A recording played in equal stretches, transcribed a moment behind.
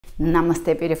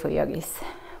Namaste, beautiful yogis.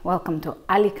 Welcome to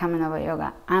Ali Kamenova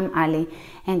Yoga. I'm Ali,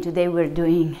 and today we're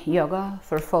doing yoga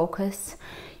for focus,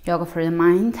 yoga for the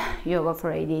mind, yoga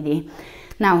for ADHD.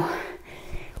 Now,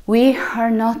 we are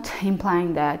not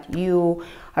implying that you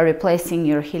are replacing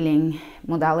your healing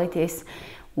modalities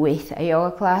with a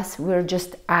yoga class. We're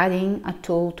just adding a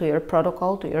tool to your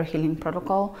protocol, to your healing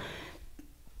protocol,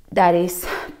 that is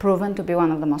proven to be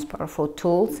one of the most powerful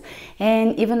tools.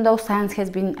 And even though science has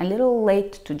been a little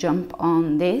late to jump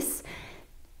on this,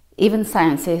 even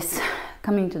science is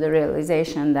coming to the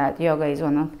realization that yoga is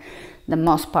one of the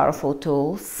most powerful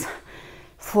tools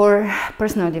for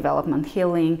personal development,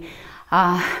 healing,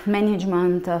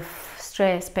 management of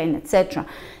stress, pain, etc.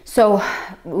 So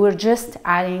we're just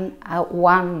adding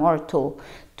one more tool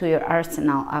to your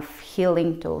arsenal of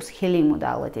healing tools, healing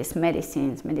modalities,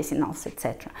 medicines, medicinals,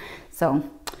 etc. So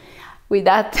with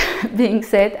that being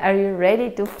said, are you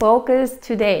ready to focus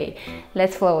today?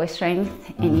 Let's flow with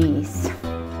strength and ease.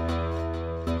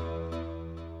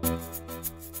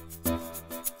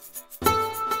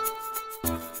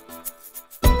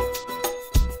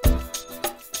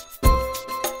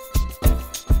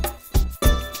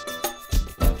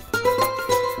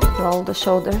 Roll the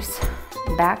shoulders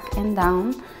back and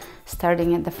down,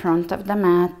 starting at the front of the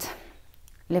mat,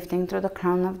 lifting through the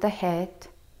crown of the head.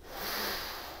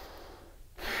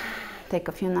 Take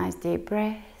a few nice deep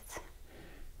breaths.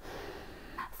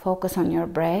 Focus on your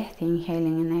breath,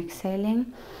 inhaling and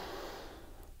exhaling.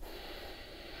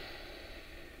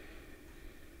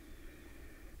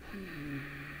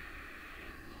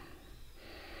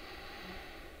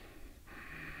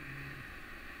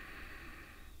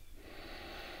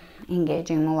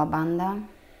 Engaging Mula Bandha.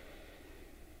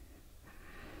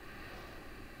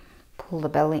 Pull the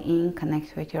belly in,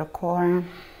 connect with your core.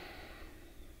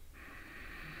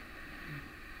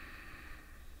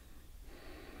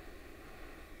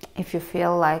 If you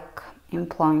feel like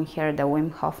employing here the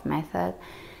Wim Hof method,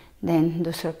 then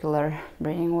do circular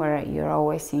breathing where you're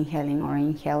always inhaling or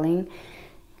inhaling,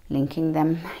 linking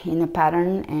them in a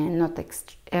pattern and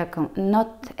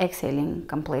not exhaling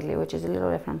completely, which is a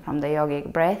little different from the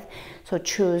yogic breath. So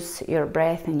choose your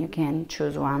breath, and you can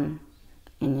choose one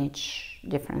in each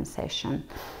different session.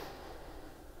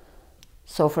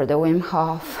 So for the Wim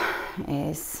Hof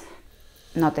is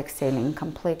not exhaling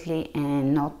completely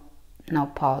and no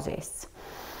pauses.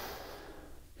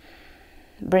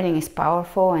 Breathing is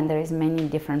powerful, and there is many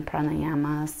different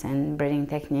pranayamas and breathing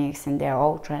techniques, and they're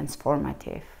all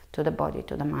transformative to the body,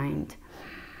 to the mind.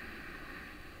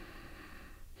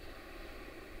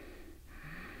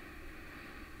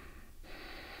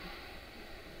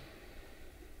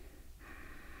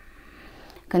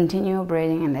 Continue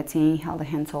breathing, and let's inhale the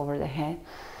hands over the head.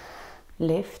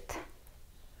 Lift,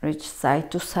 reach side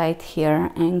to side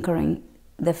here, anchoring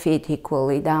the feet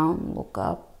equally down. Look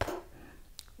up,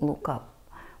 look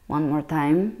up. One more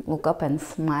time, look up and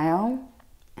smile,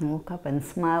 and look up and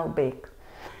smile big,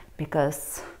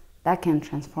 because that can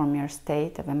transform your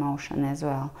state of emotion as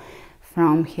well.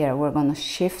 From here, we're going to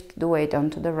shift the weight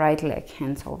onto the right leg,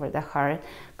 hands over the heart.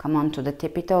 Come onto the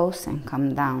tippy toes and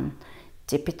come down.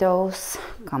 Tippy toes,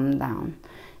 come down.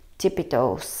 Tippy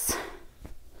toes,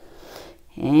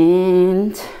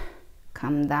 and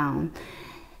come down.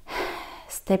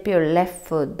 Step your left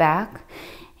foot back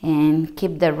and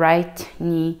keep the right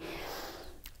knee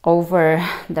over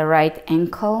the right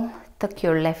ankle. Tuck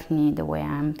your left knee the way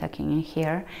I'm tucking it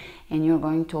here, and you're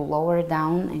going to lower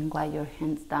down and glide your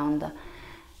hands down the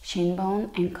shin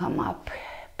bone and come up,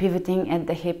 pivoting at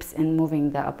the hips and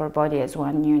moving the upper body as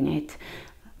one unit,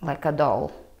 like a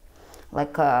doll,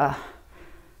 like a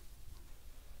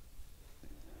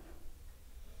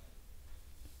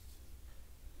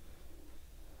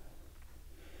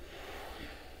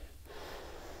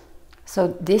So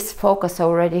this focus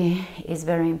already is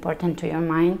very important to your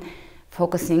mind,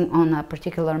 focusing on a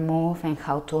particular move and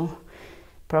how to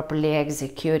properly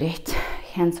execute it.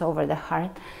 Hands over the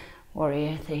heart,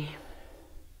 warrior three.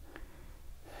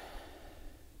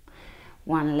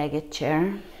 One-legged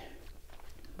chair.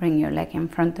 Bring your leg in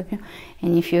front of you,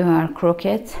 and if you are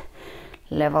crooked,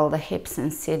 level the hips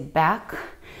and sit back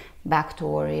to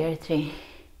warrior three.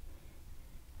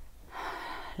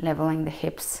 Leveling the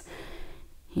hips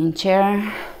in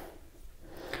chair,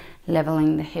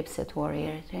 leveling the hips at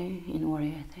warrior three, in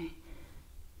warrior three.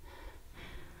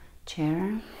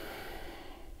 Chair,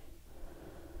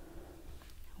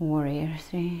 warrior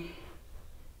three.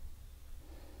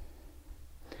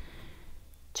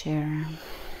 Chair,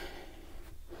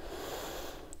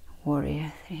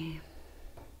 warrior three.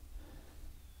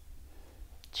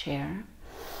 Chair,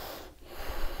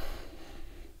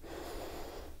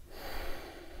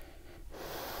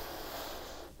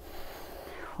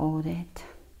 hold it.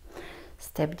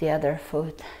 Step the other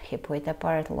foot, hip width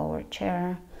apart, lower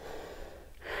chair.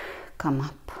 Come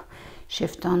up,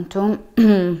 shift onto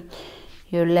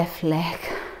your left leg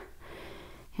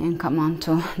and come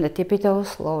onto the tippy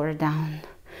toes, lower down.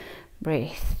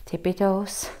 Breathe, tippy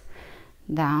toes,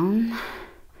 down,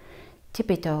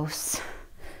 tippy toes.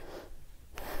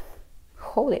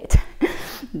 Hold it,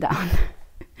 down.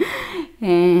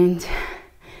 And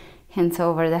hands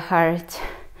over the heart.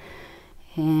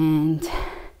 And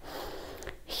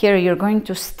here you're going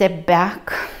to step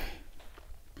back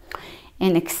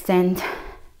and extend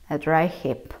that right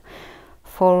hip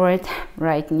forward,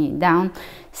 right knee down,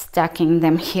 stacking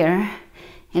them here.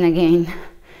 And again,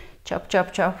 chop,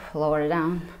 chop, chop, lower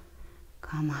down,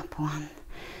 come up one.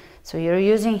 So you're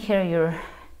using here your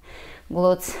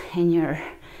glutes and your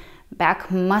back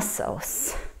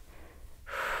muscles.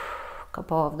 A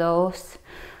couple of those.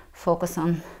 Focus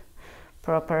on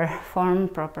proper form,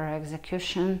 proper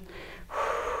execution.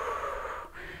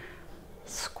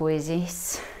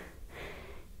 Squeezes.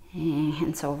 And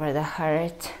hands over the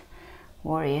heart.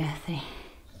 Warrior 3.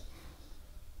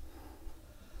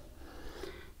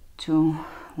 2,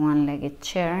 one-legged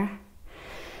chair.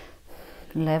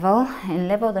 Level, and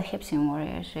level the hips in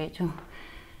warrior 3 too.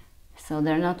 So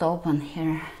they're not open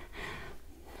here.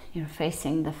 You're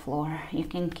facing the floor. You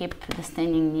can keep the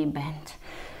standing knee bent.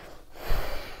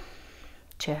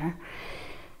 Chair.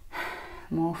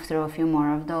 Move through a few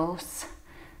more of those.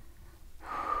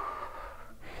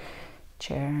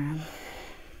 Chair.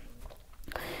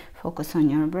 Focus on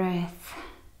your breath.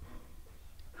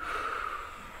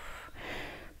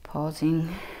 Pausing.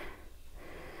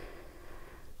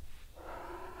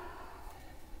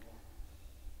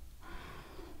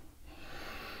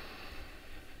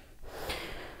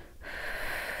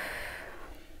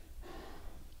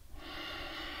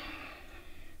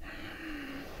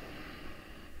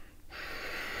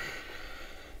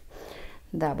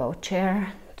 Double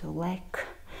chair, two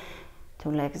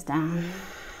legs down.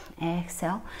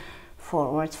 Exhale,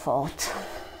 forward fold.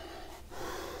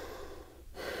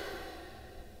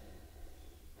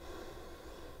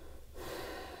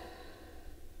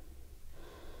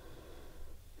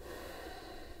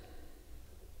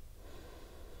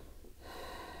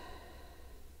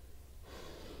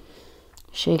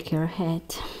 Shake your head.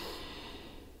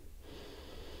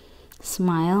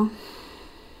 Smile.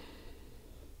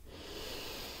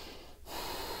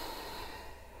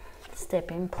 Step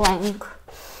in plank,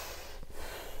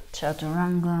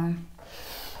 chaturanga,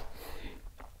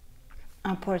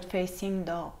 upward facing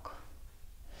dog.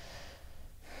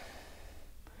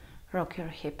 Rock your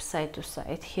hips side to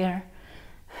side here.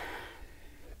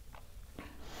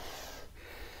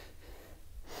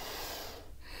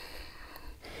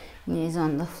 Knees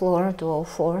on the floor, do all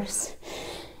fours,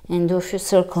 and do a few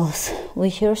circles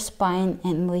with your spine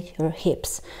and with your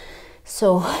hips.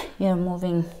 So you're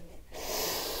moving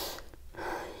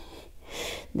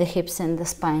the hips and the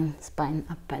spine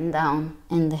up and down,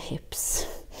 and the hips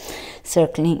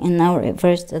circling. And now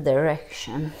reverse the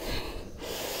direction,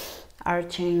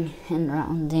 arching and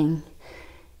rounding,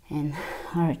 and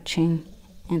arching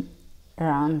and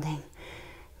rounding.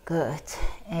 Good.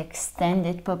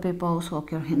 Extended puppy pose.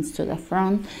 Walk your hands to the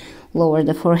front, lower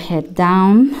the forehead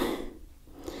down,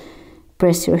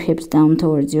 press your hips down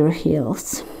towards your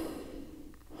heels.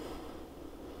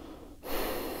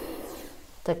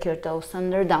 Tuck your toes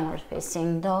under, downward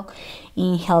facing dog.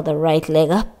 Inhale the right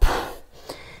leg up,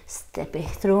 step it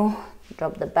through,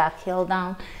 drop the back heel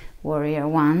down, warrior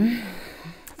 1.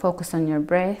 Focus on your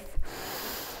breath.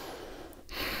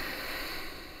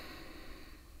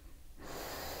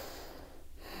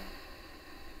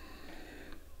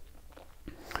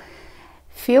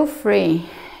 Feel free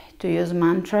to use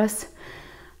mantras.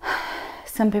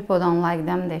 Some people don't like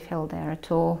them, they feel they're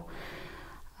too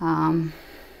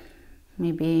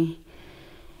maybe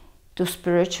too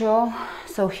spiritual.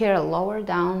 So here, lower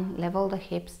down, level the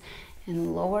hips,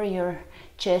 and lower your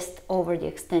chest over the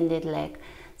extended leg.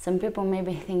 Some people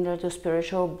maybe think they're too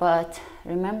spiritual, but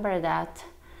remember that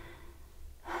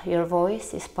your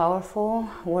voice is powerful,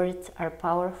 words are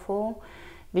powerful,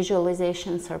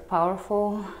 visualizations are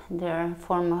powerful. They're a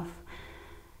form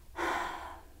of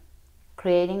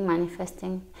creating,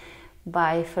 manifesting,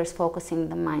 by first focusing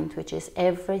the mind, which is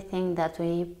everything that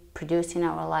we produce in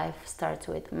our life starts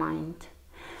with mind.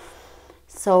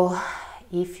 So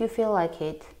if you feel like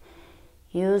it,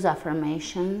 use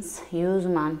affirmations, use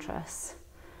mantras.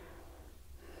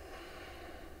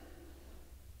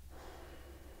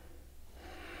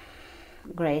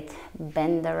 Great.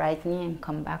 Bend the right knee and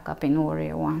come back up in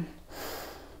warrior 1.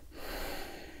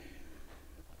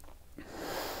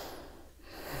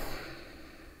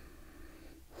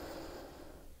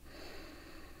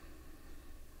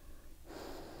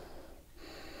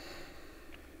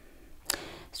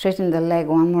 Straighten the leg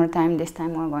one more time. This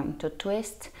time we're going to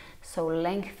twist. So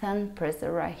lengthen, press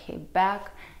the right hip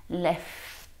back,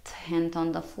 left hand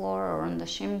on the floor or on the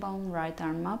shin bone, right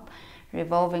arm up,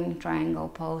 revolving triangle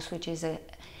pose, which is a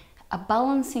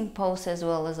balancing pose as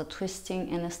well as a twisting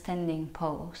and a standing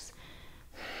pose.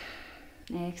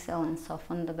 Exhale and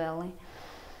soften the belly.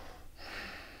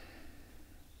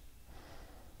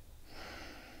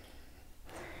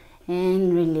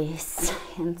 And release.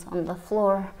 Hands on the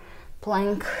floor.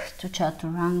 Plank to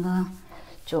chaturanga,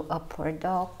 to upward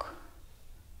dog,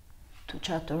 to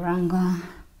chaturanga.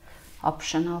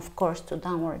 Optional, of course, to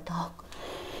downward dog.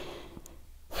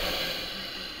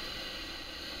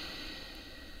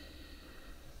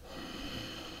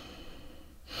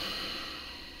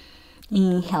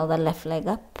 Inhale the left leg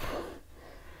up,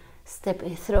 step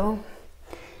it through.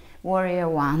 Warrior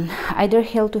one, either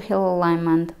heel to heel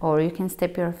alignment, or you can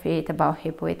step your feet about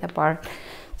hip width apart,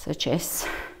 such as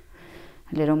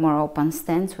a little more open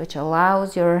stance, which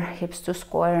allows your hips to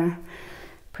square.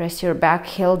 Press your back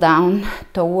heel down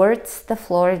towards the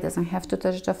floor. It doesn't have to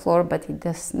touch the floor, but it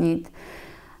does need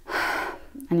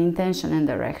an intention and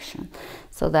direction,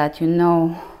 so that you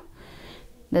know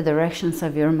the directions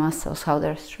of your muscles, how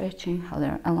they're stretching, how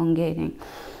they're elongating.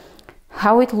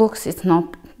 How it looks is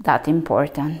not that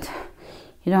important.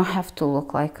 You don't have to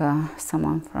look like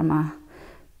someone from a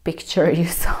picture you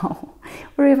saw,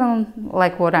 or even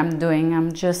like what I'm doing.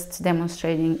 I'm just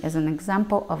demonstrating as an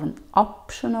example of an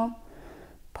optional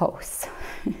pose.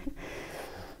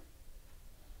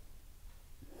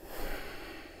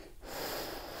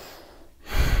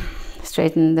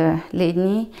 Straighten the lead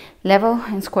knee, level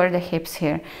and square the hips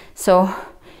here. So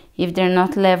if they're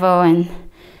not level and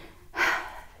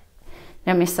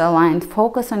they're misaligned,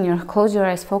 focus on your, close your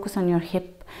eyes, focus on your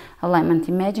hip alignment.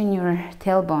 Imagine your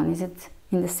tailbone, is it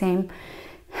in the same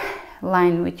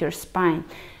line with your spine?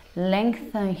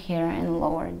 Lengthen here and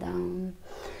lower down.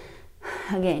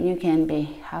 Again, you can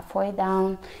be halfway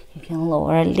down, you can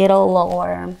lower a little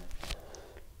lower.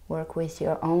 Work with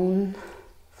your own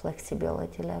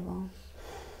flexibility level.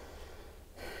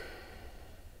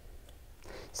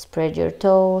 Spread your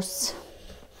toes.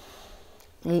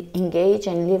 Engage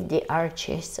and lift the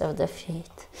arches of the feet.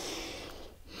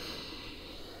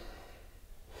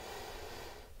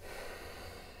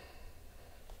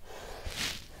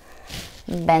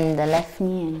 Bend the left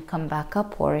knee and come back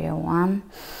up, warrior one.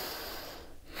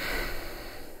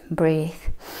 Breathe.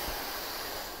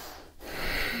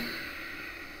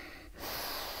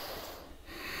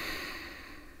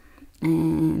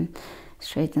 And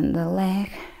straighten the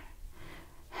leg.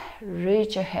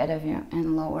 Reach ahead of you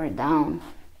and lower down.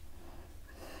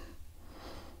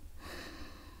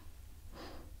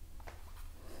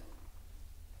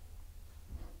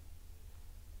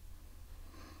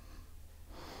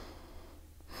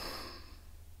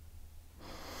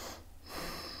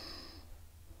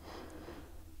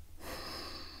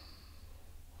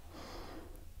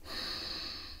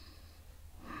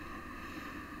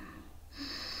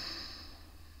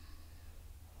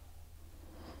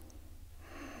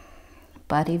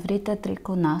 Parivrita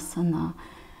Trikonasana,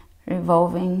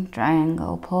 revolving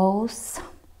triangle pose.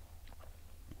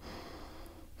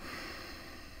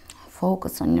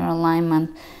 Focus on your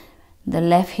alignment. The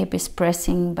left hip is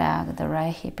pressing back, the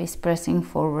right hip is pressing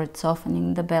forward,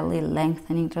 softening the belly,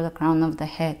 lengthening to the crown of the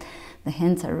head. The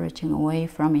hands are reaching away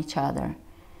from each other.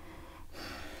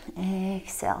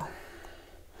 Exhale.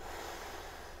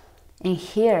 And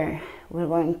here we're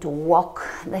going to walk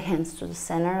the hands to the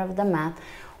center of the mat.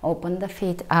 Open the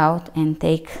feet out and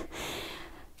take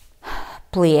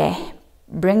plie.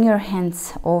 Bring your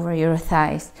hands over your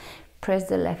thighs. Press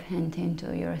the left hand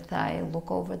into your thigh. Look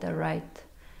over the right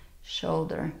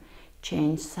shoulder.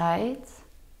 Change sides.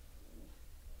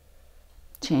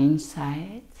 Change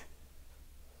sides.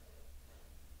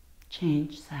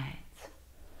 Change sides.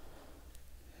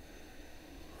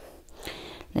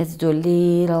 Let's do a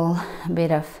little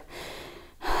bit of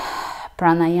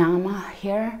pranayama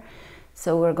here.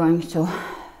 So we're going to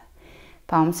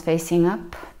palms facing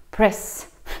up, press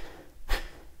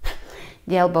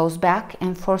the elbows back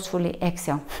and forcefully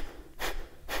exhale.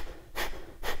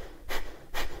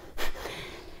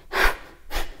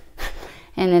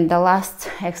 And then the last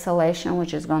exhalation,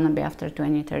 which is going to be after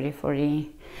 20, 30,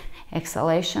 40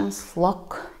 exhalations,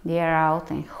 lock the air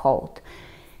out and hold.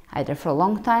 Either for a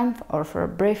long time or for a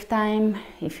brief time.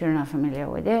 If you're not familiar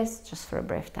with this, just for a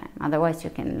brief time. Otherwise, you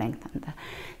can lengthen the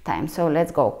time. So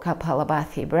let's go,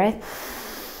 Kapalabhati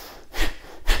breath.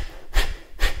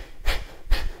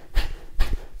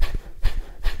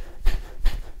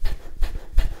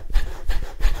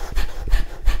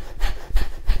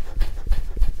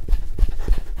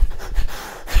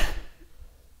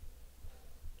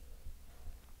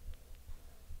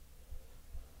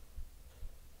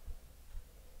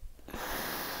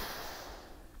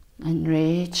 and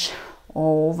reach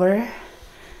over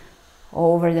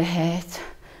the head,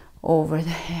 over the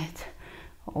head,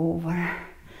 over.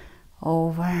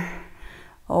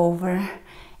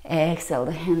 Exhale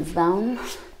the hands down,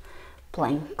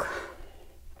 plank.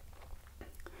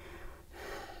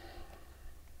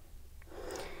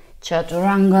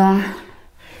 Chaturanga,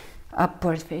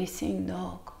 upward facing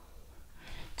dog.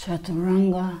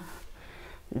 Chaturanga,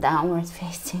 downward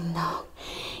facing dog.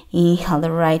 Inhale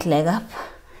the right leg up,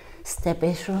 step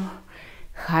it through,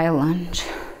 high lunge.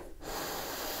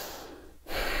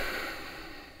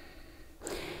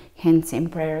 Hands in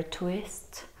prayer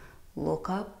twist, look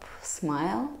up,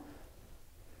 smile.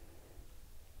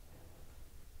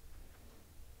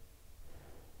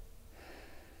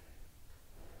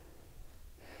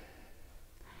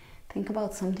 Think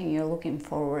about something you're looking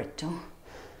forward to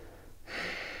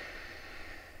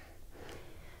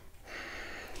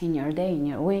in your day, in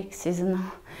your week,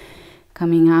 seasonal,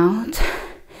 coming out.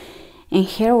 And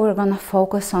here we're gonna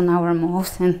focus on our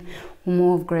moves and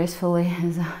move gracefully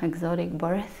as an exotic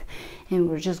birth. And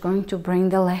we're just going to bring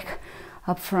the leg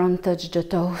up front, touch the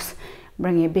toes,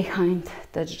 bring it behind,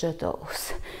 touch the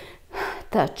toes,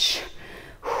 touch,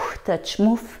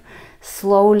 move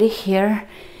slowly here,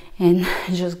 and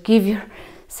just give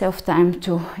yourself time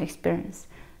to experience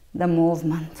the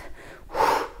movement.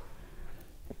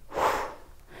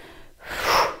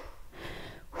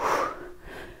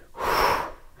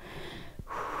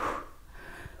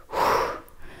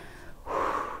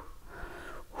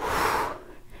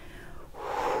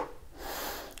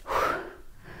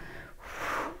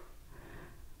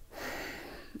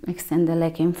 Extend the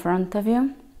leg in front of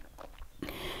you.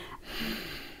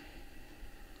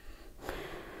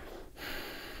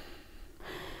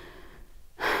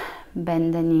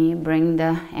 Bend the knee, bring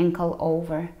the ankle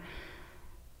over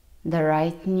the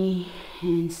right knee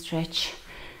and stretch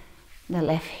the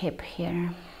left hip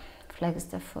here. Flex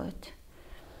the foot.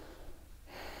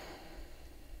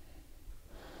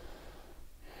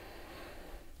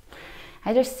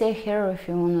 Either stay here, or if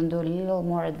you want to do a little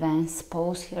more advanced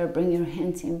pose here, bring your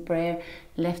hands in prayer,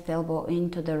 left elbow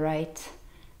into the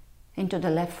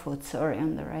left foot, sorry,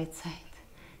 on the right side,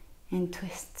 and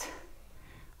twist.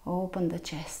 Open the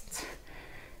chest,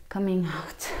 coming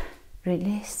out,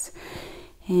 release,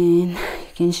 and you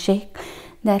can shake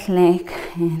that leg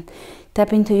and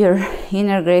tap into your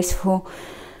inner graceful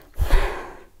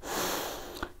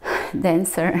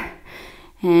dancer,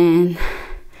 and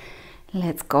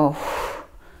let's go.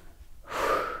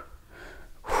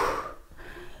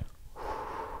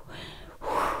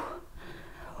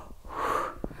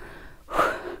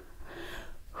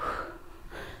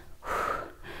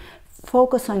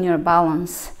 Focus on your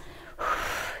balance.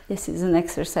 This is an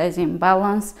exercise in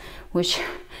balance, which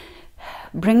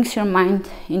brings your mind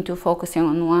into focusing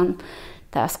on one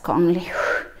task only.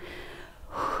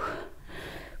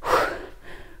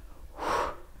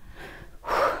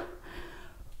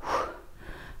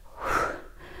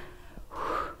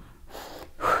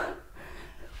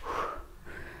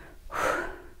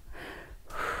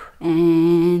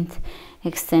 And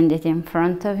extend it in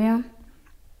front of you.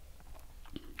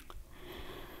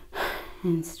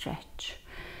 And stretch.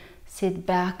 Sit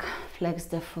back, flex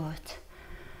the foot,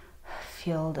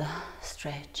 feel the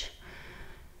stretch,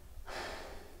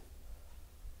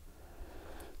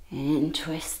 and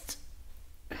twist.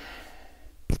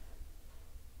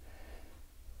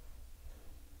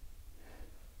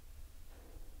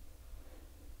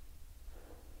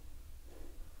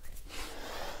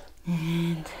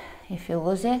 And if you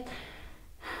lose it,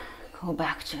 go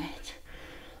back to it.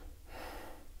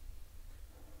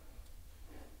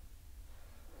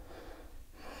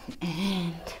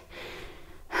 And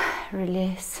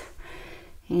release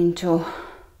into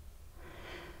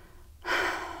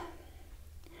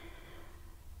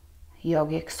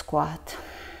yogic squat,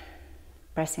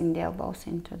 pressing the elbows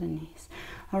into the knees.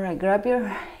 All right, grab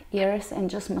your ears and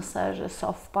just massage the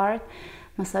soft part.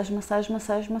 Massage, massage,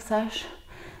 massage, massage.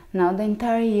 Now the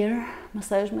entire ear.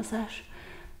 Massage, massage,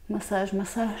 massage,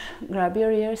 massage. Grab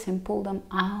your ears and pull them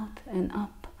out and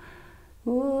up.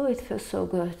 Ooh, it feels so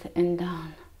good. And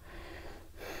down.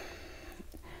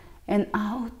 And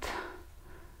out,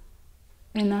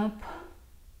 and up,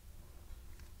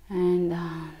 and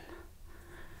down,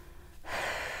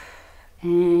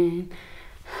 and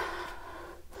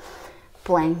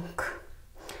plank.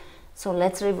 So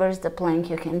let's reverse the plank.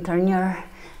 You can turn your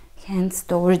hands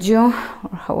towards you,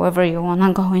 or however you want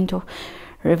to go into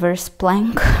reverse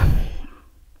plank,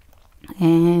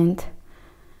 and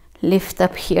lift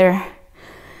up here.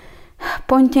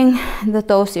 Pointing the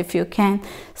toes if you can,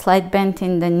 slight bend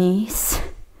in the knees,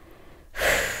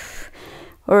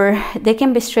 or they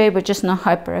can be straight but just not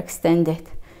hyperextended.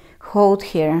 Hold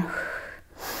here.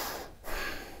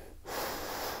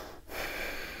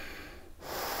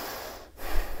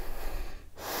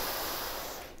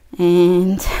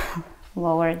 And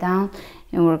lower down,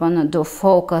 and we're gonna do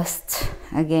focused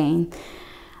again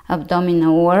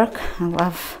abdominal work. I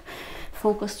love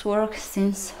focused work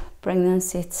since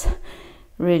pregnancy. It's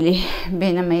really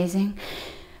been amazing.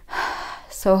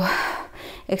 So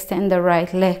extend the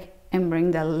right leg and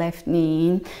bring the left knee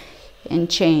in and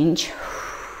change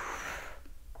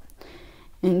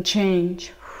and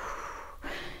change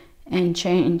and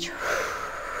change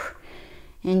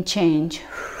and change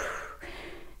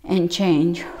and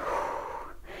change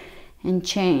and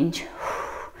change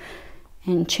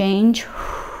and change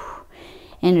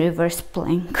and reverse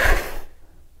plank.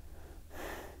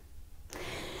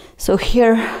 So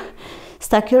here,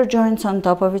 stack your joints on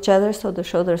top of each other so the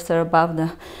shoulders are above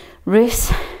the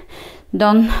wrists.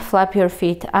 Don't flap your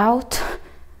feet out.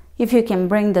 If you can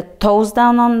bring the toes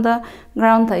down on the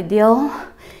ground, ideal.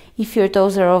 If your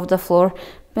toes are off the floor,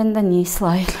 bend the knees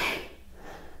slightly.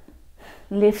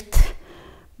 Lift,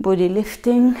 booty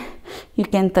lifting. You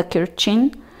can tuck your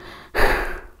chin.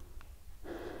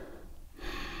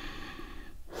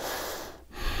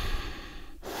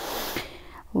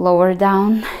 Lower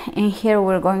down, and here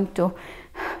we're going to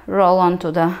roll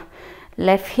onto the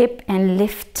left hip and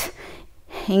lift,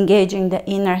 engaging the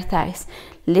inner thighs.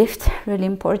 Lift, really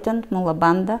important, Mula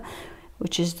Bandha,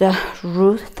 which is the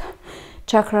root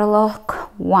chakra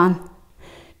lock. 1,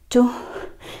 2,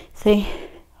 3,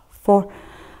 4,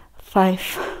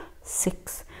 5,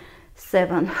 6,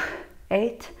 7,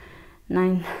 8,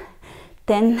 9,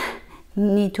 10.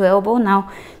 Knee to elbow.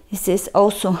 Now this is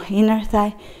also inner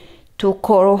thigh to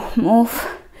coral move.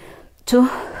 2,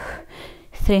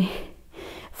 3,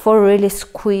 4. Really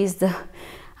squeeze the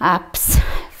abs.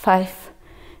 5,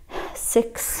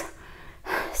 6,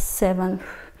 7,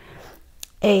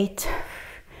 8,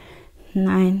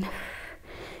 9,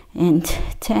 and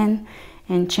 10.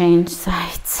 And change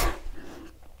sides.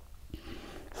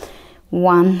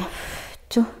 1,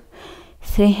 2,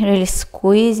 3. Really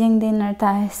squeezing the inner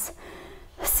thighs.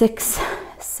 6,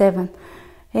 7,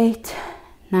 8,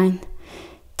 9,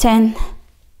 10.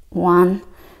 1,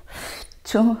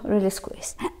 2. Really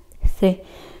squeeze. 3,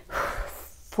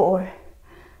 4,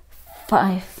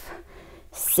 5,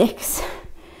 6,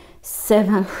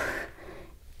 7,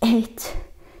 8,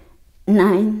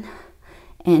 9,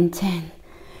 and 10.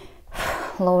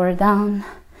 Lower down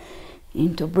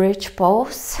into bridge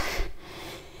pose.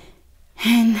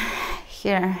 And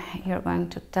here you're going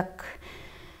to tuck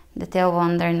the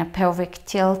tailbone under in a pelvic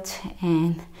tilt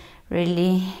and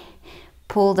really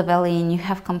pull the belly in. You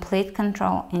have complete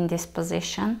control in this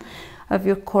position of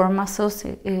your core muscles,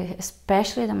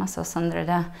 especially the muscles under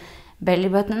the belly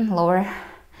button, lower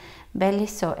belly.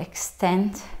 So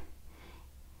extend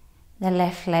the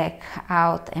left leg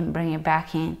out and bring it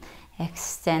back in.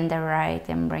 Extend the right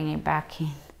and bring it back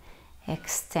in.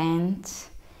 Extend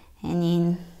and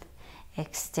in.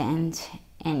 Extend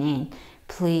and in.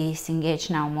 Please engage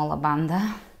now Mula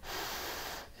Bandha.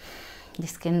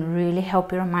 This can really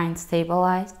help your mind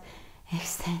stabilize.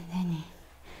 Extend and in.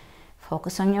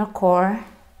 Focus on your core.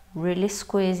 Really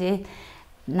squeeze it.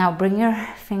 Now bring your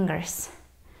fingers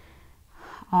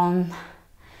on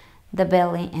the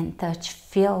belly and touch.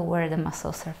 Feel where the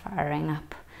muscles are firing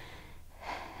up.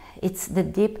 It's the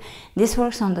deep, this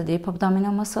works on the deep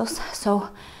abdominal muscles, so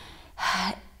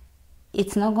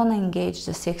it's not gonna engage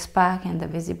the six-pack and the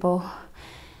visible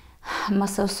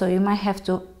muscles, so you might have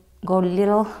to go a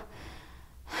little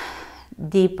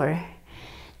deeper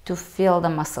to feel the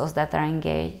muscles that are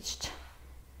engaged.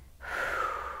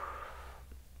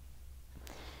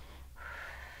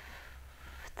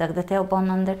 Tuck the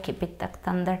tailbone under, keep it tucked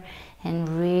under, and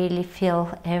really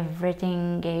feel everything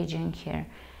engaging here.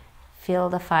 Feel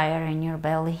the fire in your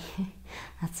belly.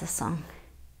 That's the song.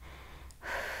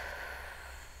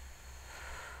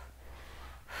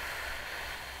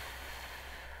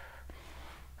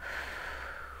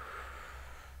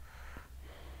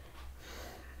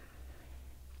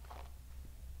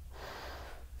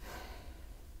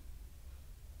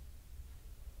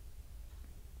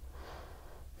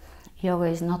 Yoga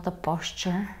is not a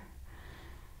posture.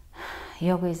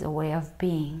 Yoga is a way of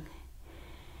being.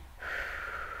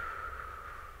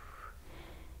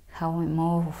 How we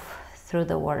move through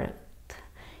the world,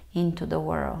 into the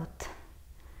world.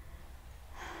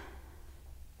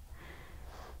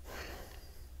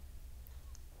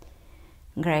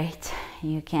 Great.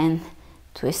 You can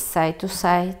twist side to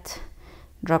side,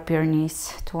 drop your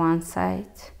knees to one side,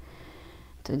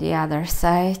 to the other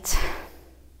side.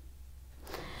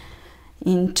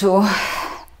 into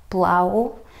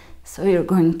plow. So you're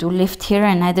going to lift here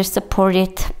and either support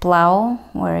it, plow,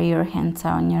 where your hands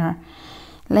are on your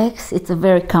legs. It's a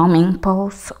very calming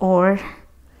pose, or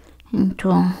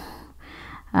into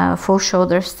full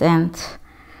shoulder stand,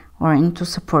 or into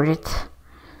supported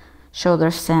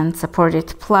shoulder stand,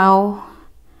 supported plow,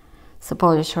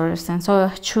 supported shoulder stand. So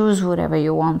choose whatever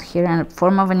you want here, and a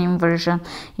form of an inversion.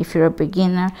 If you're a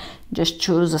beginner, just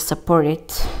choose a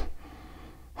supported,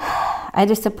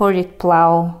 either supported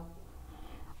plow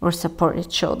or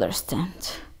supported shoulder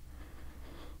stand.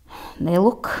 They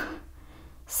look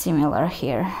similar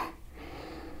here.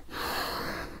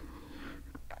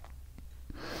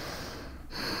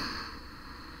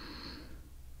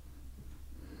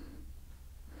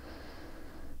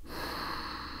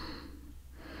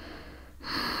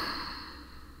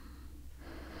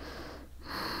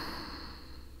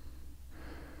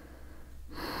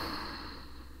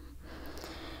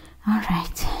 All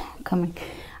right, coming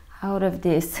out of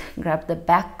this, grab the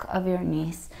back of your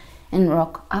knees and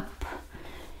rock up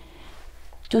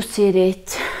to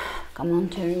seated. Come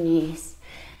onto your knees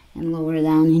and lower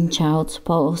down in child's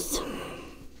pose.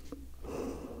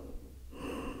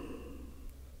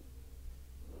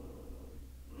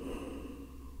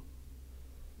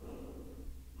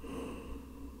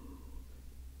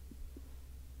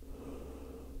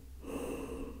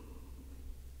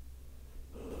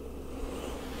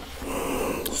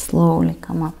 Slowly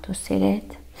come up to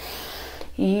seated.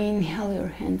 Inhale your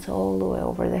hands all the way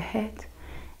over the head.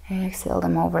 Exhale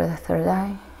them over the third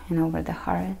eye and over the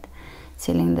heart,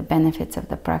 sealing the benefits of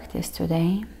the practice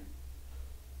today.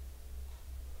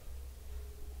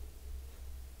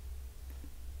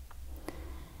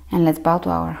 And let's bow to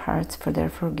our hearts for their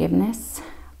forgiveness,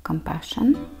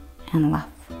 compassion, and love.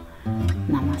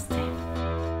 Namaste.